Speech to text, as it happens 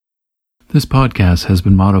This podcast has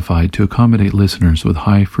been modified to accommodate listeners with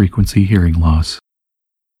high-frequency hearing loss.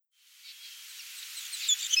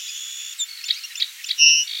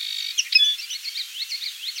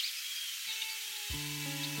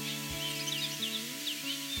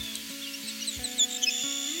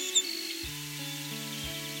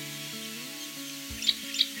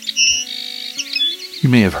 You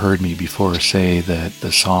may have heard me before say that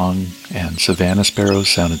the song and savanna sparrows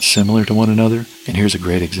sounded similar to one another, and here's a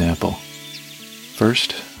great example.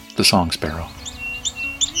 First, the song sparrow.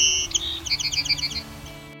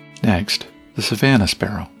 Next, the savanna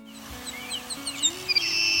sparrow.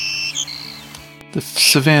 The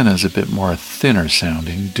savanna is a bit more thinner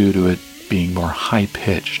sounding due to it being more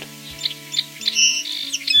high-pitched.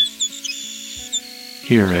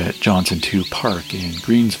 Here at Johnson 2 Park in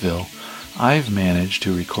Greensville, I've managed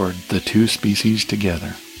to record the two species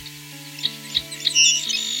together.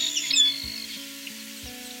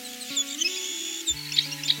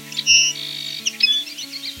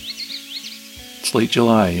 It's late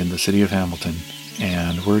July in the city of Hamilton,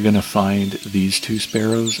 and we're going to find these two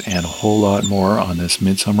sparrows and a whole lot more on this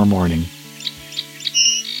midsummer morning.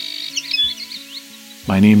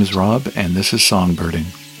 My name is Rob, and this is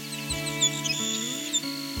Songbirding.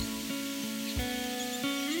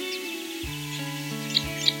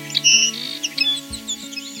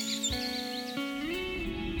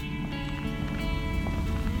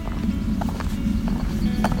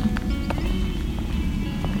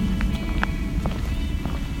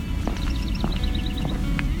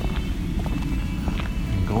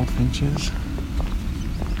 Goldfinches,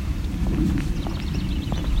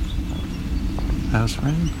 house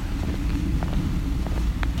wren,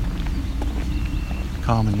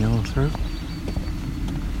 common yellowthroat,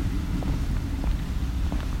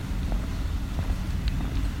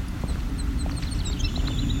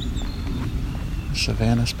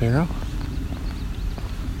 savanna sparrow,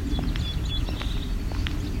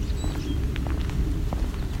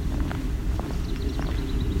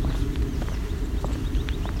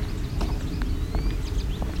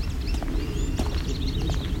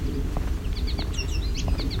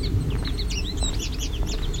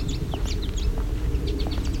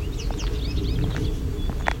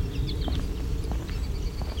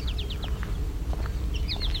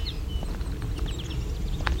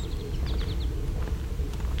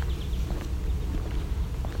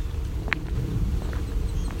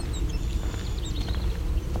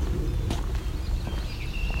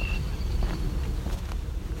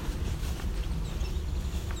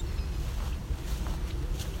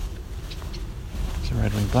 a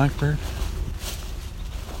red-winged blackbird,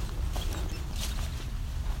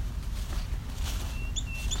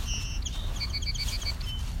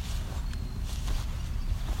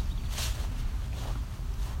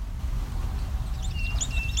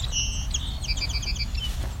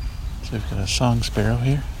 so we've got a song sparrow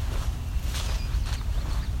here.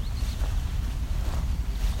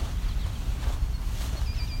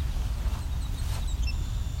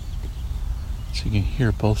 So you can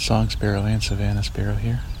hear both song sparrow and savanna sparrow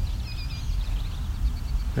here.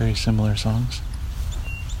 Very similar songs.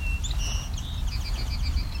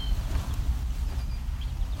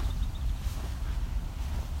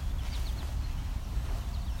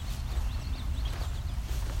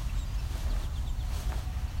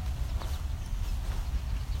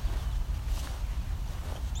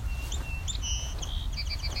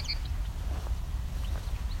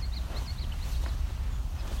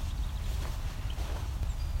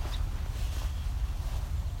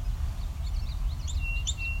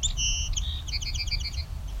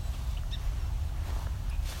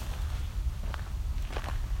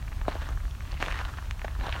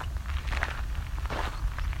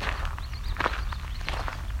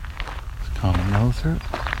 Common yellowthroat.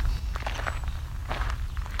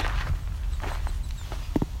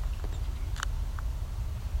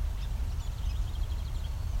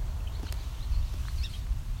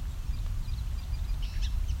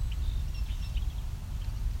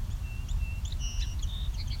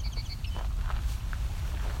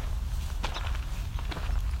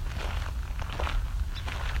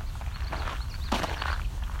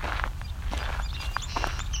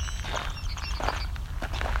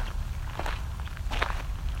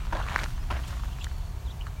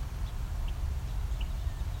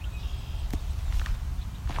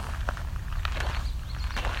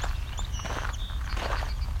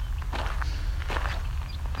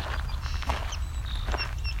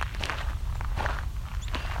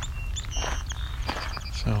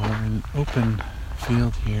 So we're in an open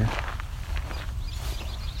field here.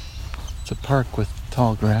 It's a park with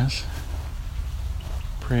tall grass,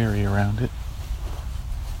 prairie around it.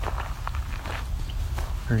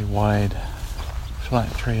 very wide, flat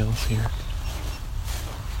trails here.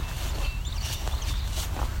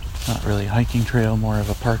 Not really a hiking trail, more of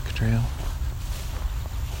a park trail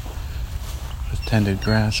with tended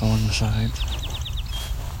grass along the sides.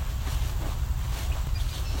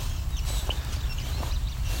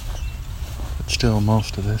 But still,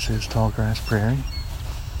 most of this is tall grass prairie.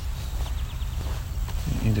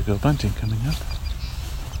 Indigo bunting coming up.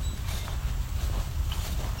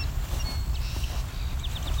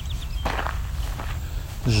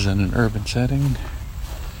 This is in an urban setting.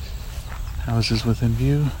 Houses within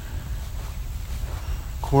view.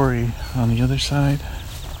 Quarry on the other side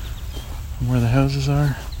from where the houses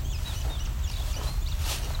are.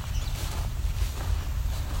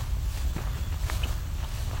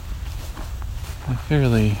 A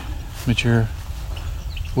fairly mature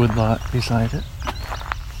woodlot beside it.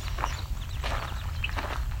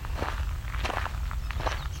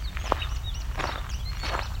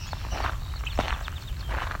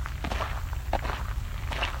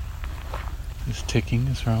 This ticking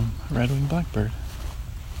is from a red-winged blackbird.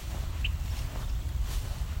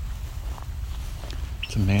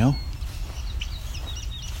 It's a male.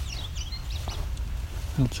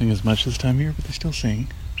 They don't sing as much this time of year, but they still sing.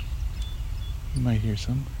 You might hear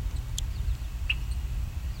some.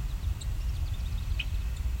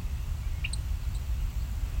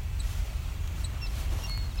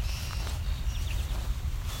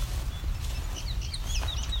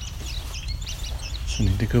 It's an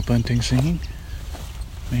indigo bunting singing.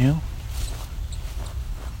 Male.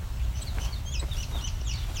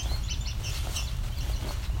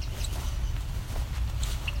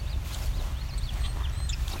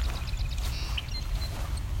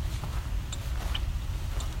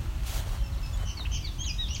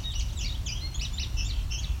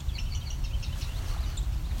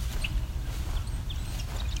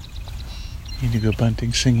 Indigo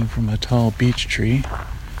bunting singing from a tall beech tree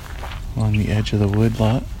along the edge of the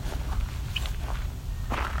woodlot.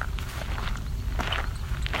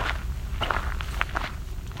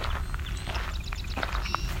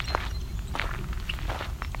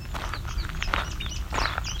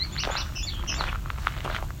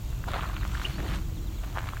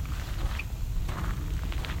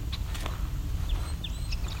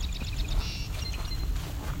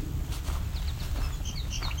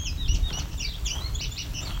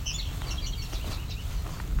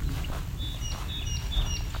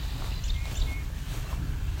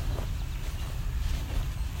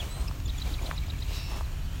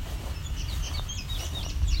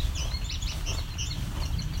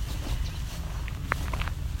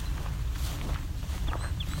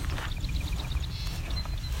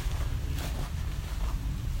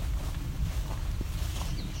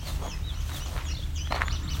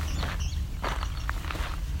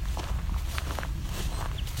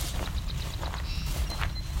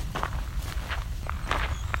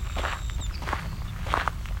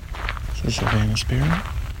 The Savannah sparrow.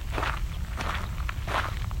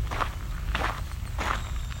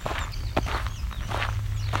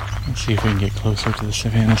 Let's see if we can get closer to the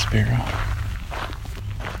Savannah sparrow.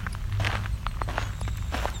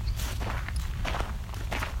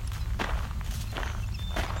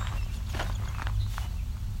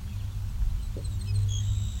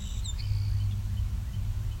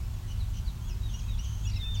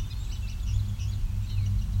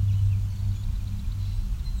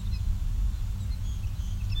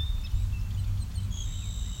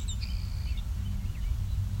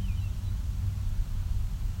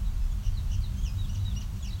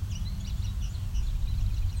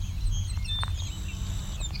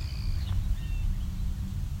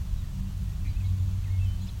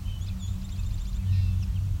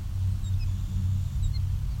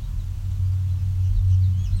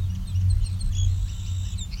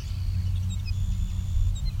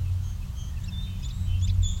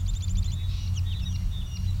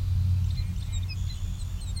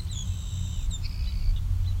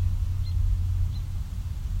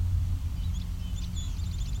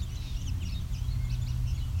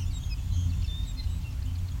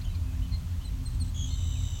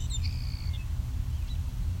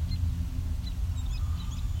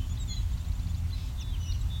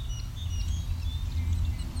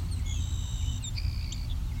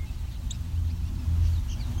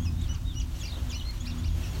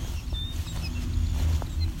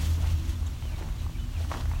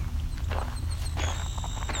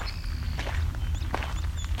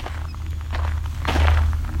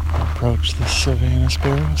 Approach the Savannah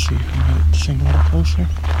sparrow, see if we can get it to sing a little closer.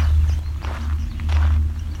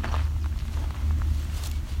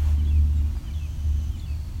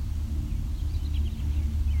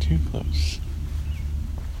 Too close.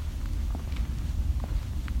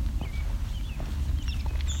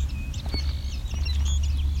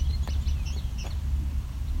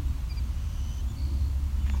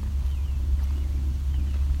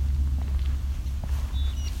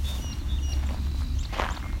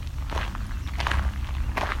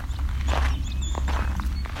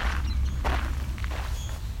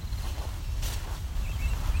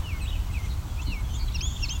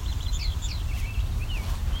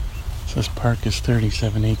 So this park is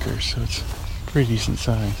 37 acres, so it's a pretty decent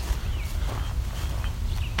size.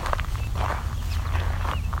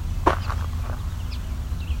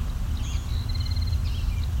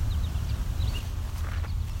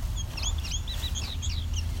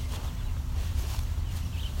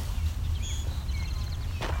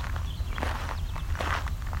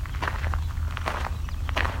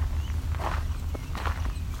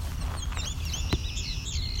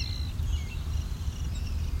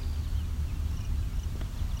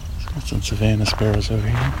 Got some savanna sparrows over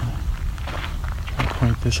here. Try to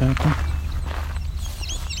point this at them.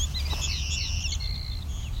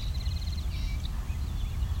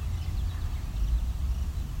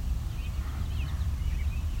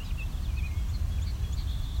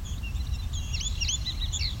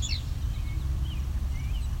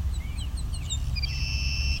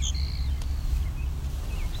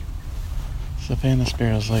 Savanna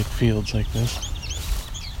sparrows like fields like this,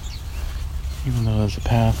 even though there's a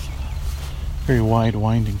path, very wide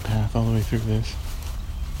winding path all the way through this.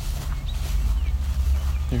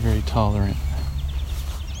 They're very tolerant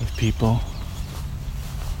of people.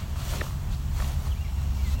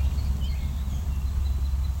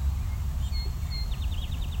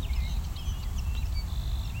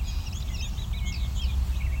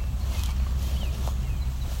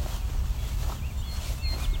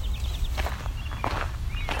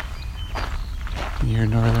 Your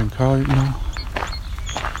northern cardinal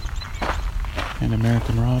and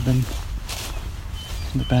American robin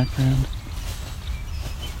in the background.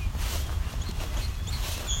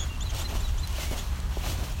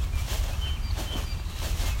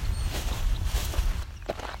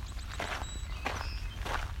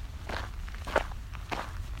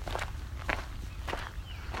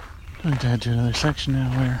 I'm going to head to another section now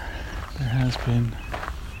where there has been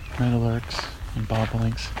meadowlarks and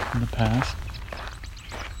bobolinks in the past.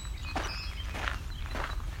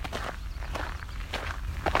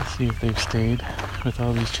 See if they've stayed with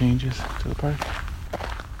all these changes to the park.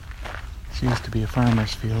 This used to be a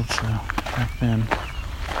farmer's field, so back then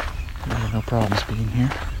there were no problems being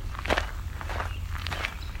here.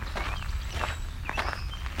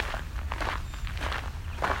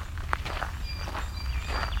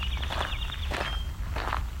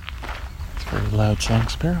 It's a very loud song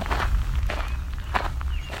sparrow.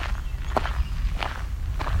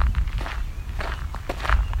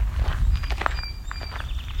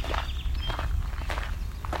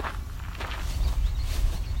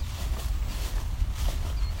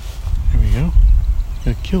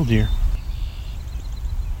 Got a killdeer.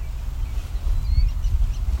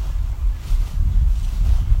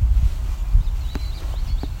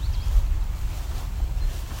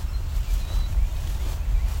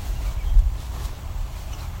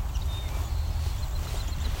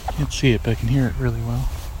 Can't see it, but I can hear it really well.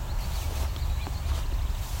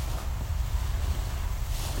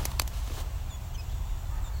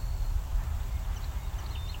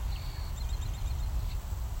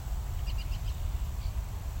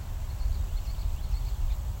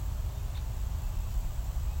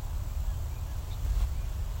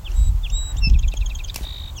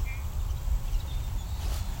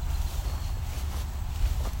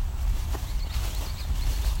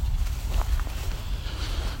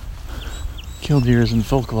 Killdeer isn't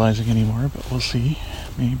vocalizing anymore, but we'll see.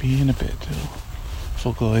 Maybe in a bit it'll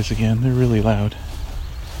vocalize again. They're really loud.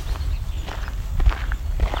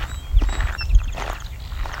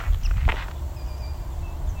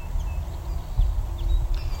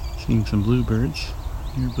 Seeing some bluebirds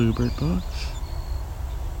near bluebird box.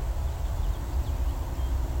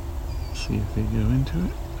 See if they go into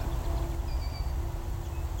it.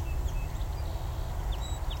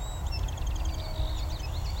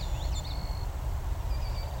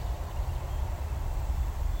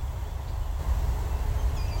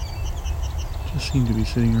 Just seem to be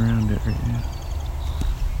sitting around it right now.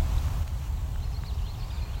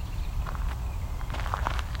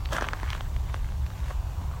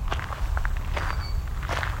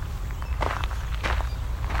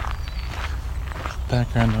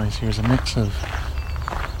 Background noise here is a mix of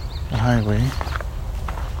a highway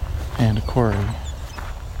and a quarry.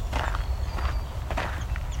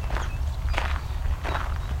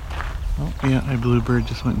 Oh yeah, a bluebird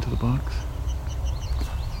just went into the box.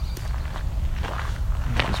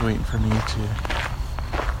 Waiting for me to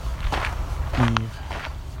leave,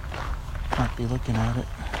 not be looking at it.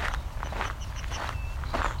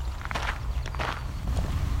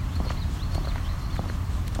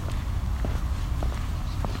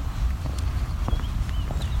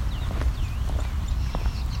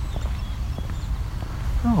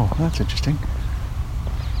 Oh, that's interesting.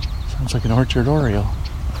 Sounds like an orchard oriole.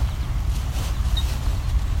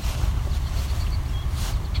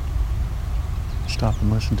 stop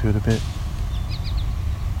and listen to it a bit.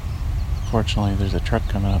 Fortunately, there's a truck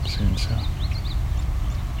coming up soon, so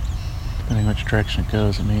depending which direction it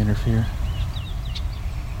goes, it may interfere.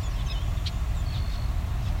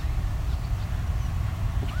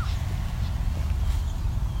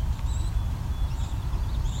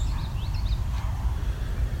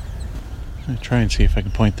 I'm going to try and see if I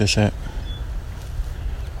can point this at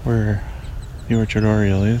where the orchard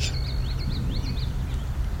oriole is.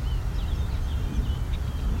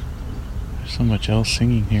 There's so much else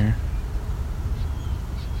singing here.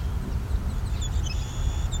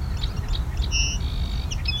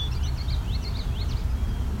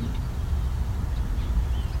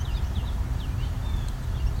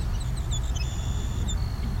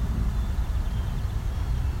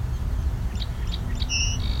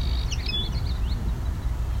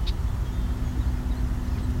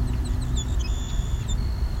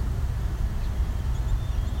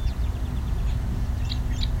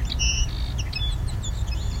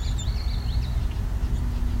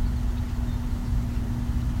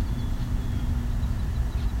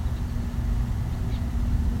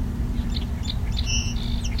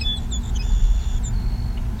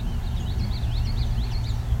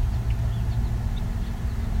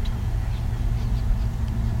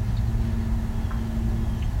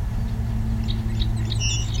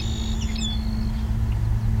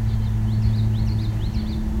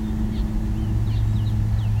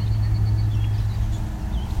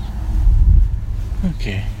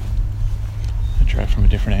 Okay, I try from a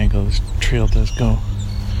different angle. This trail does go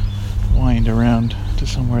wind around to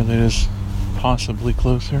somewhere that is possibly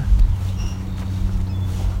closer.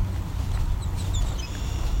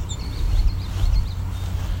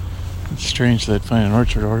 It's strange that I'd find an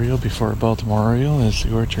orchard oriole before a Baltimore oriole, as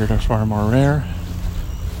the orchard are far more rare.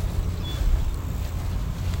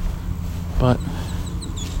 But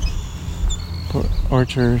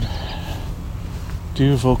orchard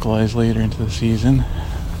do vocalize later into the season,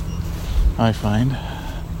 I find,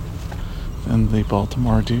 than the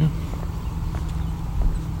Baltimore do.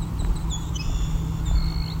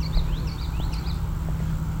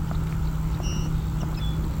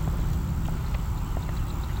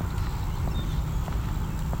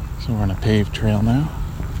 So we're on a paved trail now.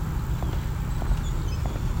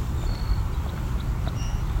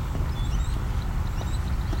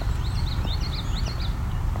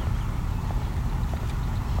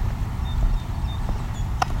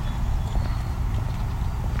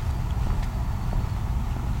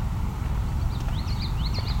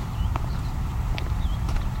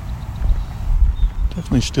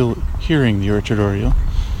 Definitely still hearing the orchard oriole.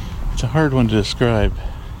 It's a hard one to describe.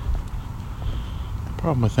 The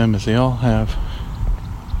problem with them is they all have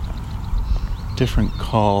different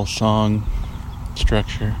call, song,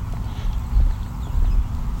 structure.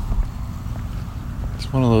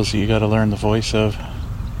 It's one of those that you gotta learn the voice of.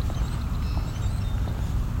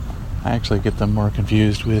 I actually get them more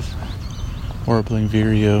confused with warbling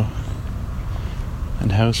vireo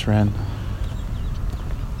and house wren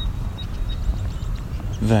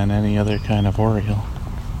than any other kind of oriole.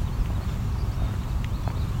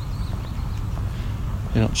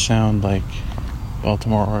 They don't sound like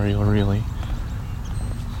Baltimore oriole, really.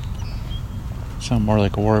 They sound more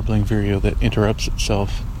like a warbling vireo that interrupts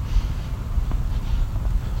itself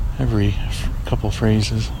every couple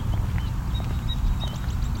phrases.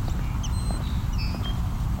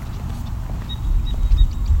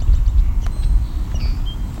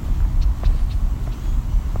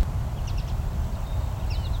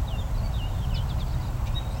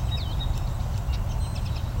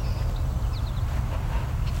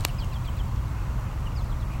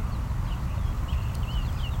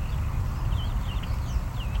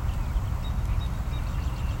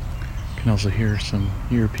 You can also hear some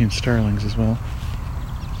European starlings as well.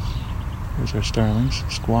 Here's our starlings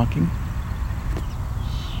squawking.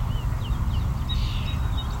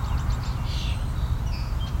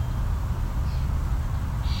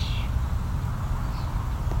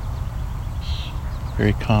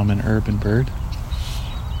 Very common urban bird.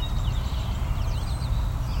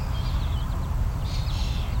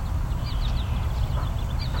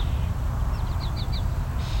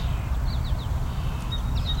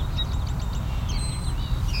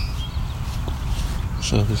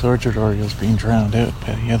 So this orchard oriole is being drowned out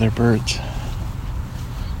by the other birds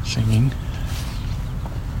singing.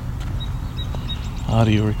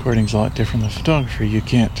 Audio recording's a lot different than photography. You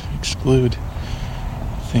can't exclude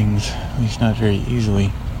things, at least not very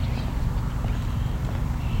easily.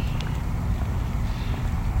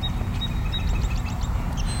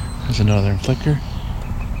 There's a northern flicker.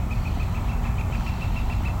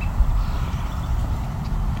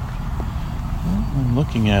 I'm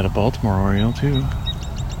looking at a Baltimore Oriole too.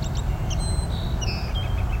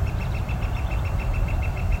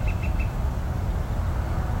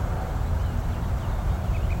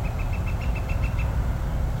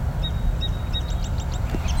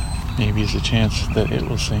 Maybe there's a chance that it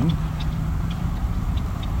will sing.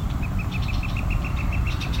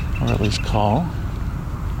 Or at least call.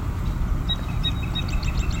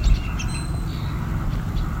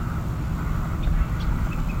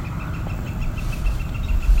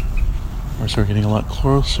 Of course, we're getting a lot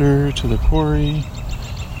closer to the quarry.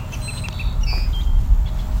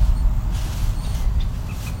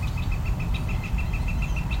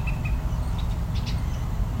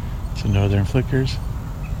 So northern flickers.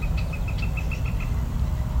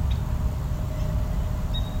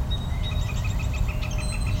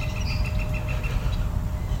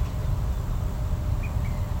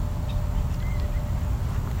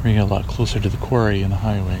 We're getting a lot closer to the quarry and the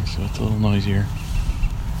highway, so it's a little noisier.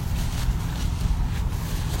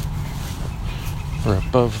 We're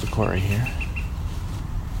above the quarry here.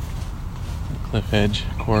 Cliff edge,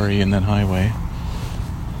 quarry, and then highway.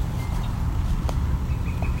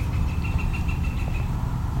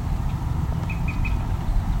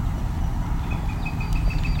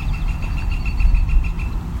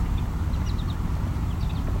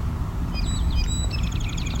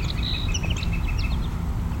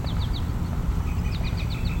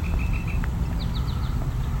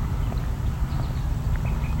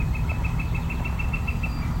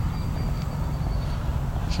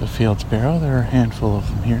 So field sparrow, there are a handful of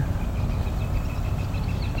them here.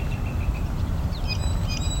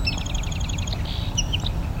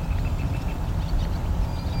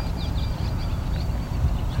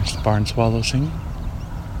 There's the barn swallow singing.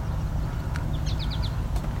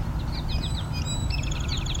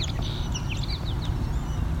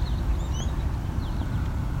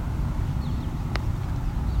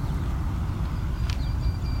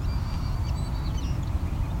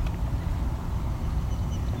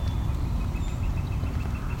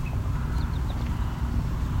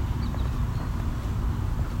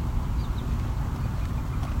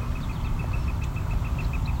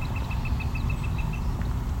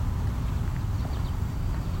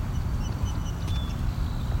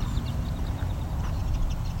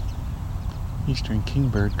 Eastern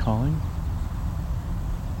kingbird calling.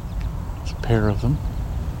 It's a pair of them.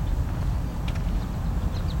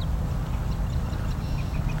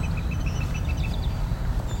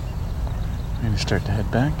 I'm going to start to head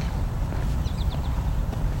back.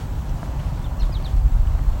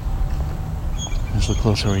 As the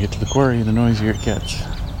closer we get to the quarry, the noisier it gets.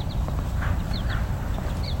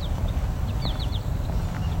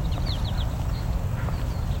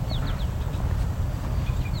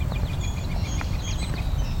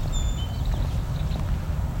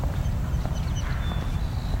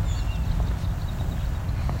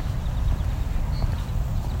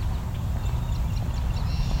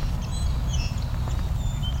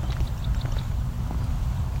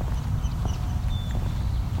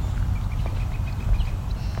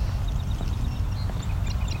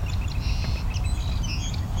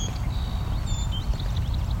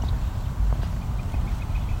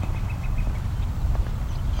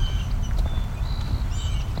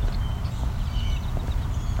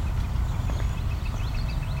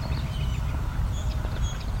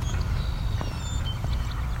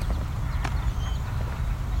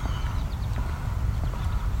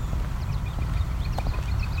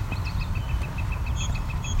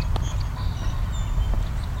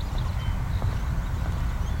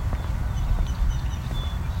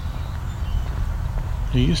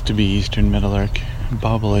 There used to be eastern meadowlark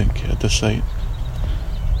bobolink at the site.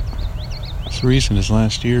 It's recent as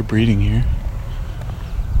last year breeding here.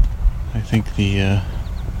 I think the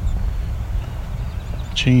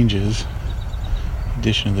changes,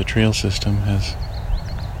 addition of the trail system has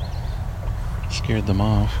scared them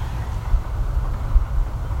off.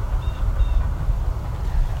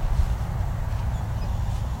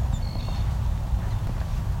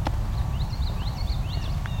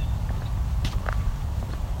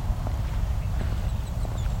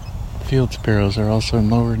 Field sparrows are also in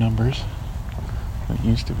lower numbers than it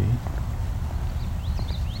used to be.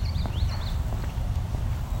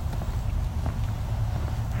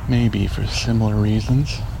 Maybe for similar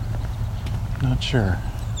reasons. Not sure.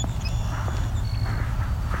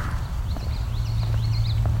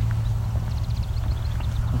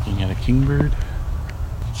 Looking at a kingbird.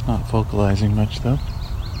 It's not vocalizing much though.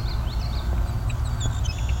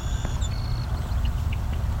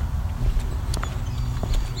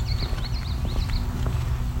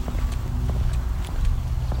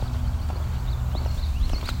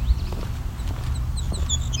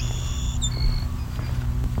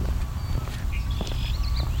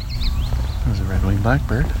 red-winged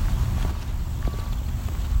blackbird.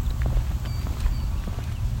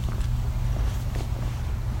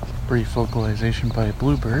 Brief vocalization by a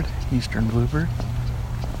bluebird, eastern bluebird.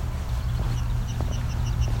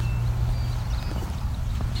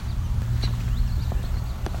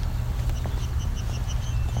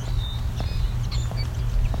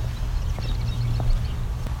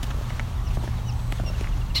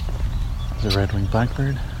 The red-winged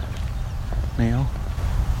blackbird, male.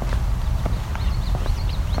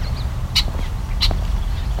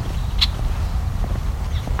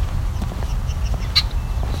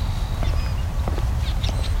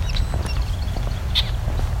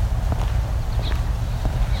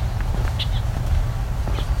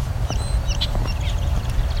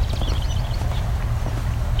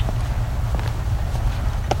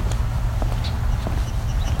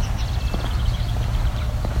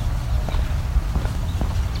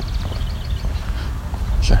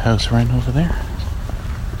 There's a house wren over there.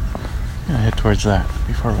 I'm gonna head towards that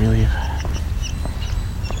before we leave.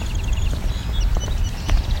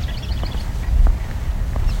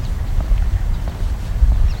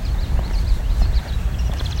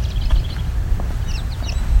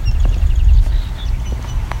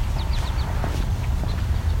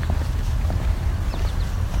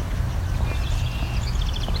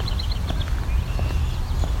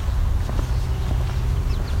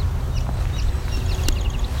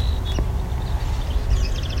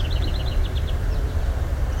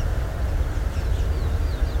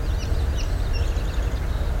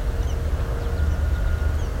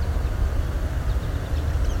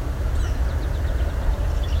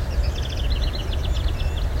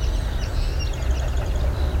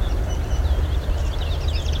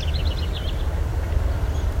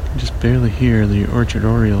 Just barely hear the orchard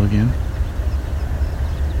oriole again.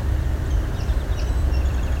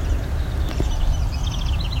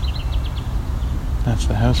 That's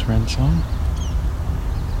the house wren song.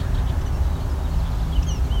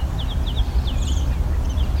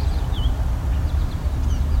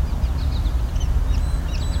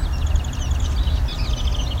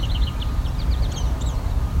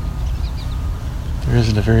 There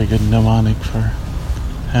isn't a very good mnemonic for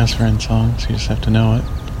house wren songs, you just have to know it.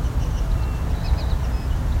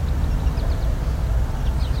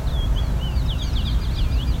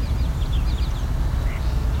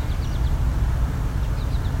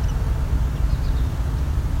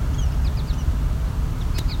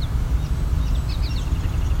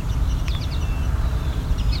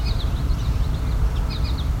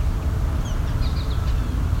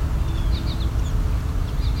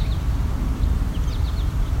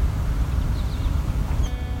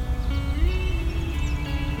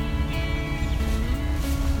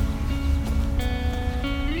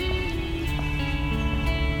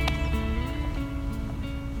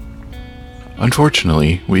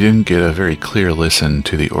 Unfortunately, we didn't get a very clear listen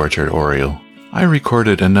to the orchard oriole. I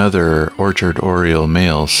recorded another orchard oriole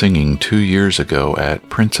male singing 2 years ago at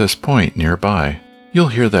Princess Point nearby. You'll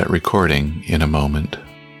hear that recording in a moment.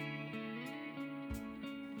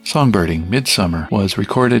 Songbirding Midsummer was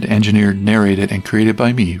recorded, engineered, narrated, and created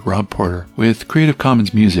by me, Rob Porter, with Creative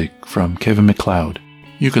Commons music from Kevin MacLeod.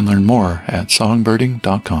 You can learn more at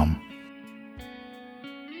songbirding.com.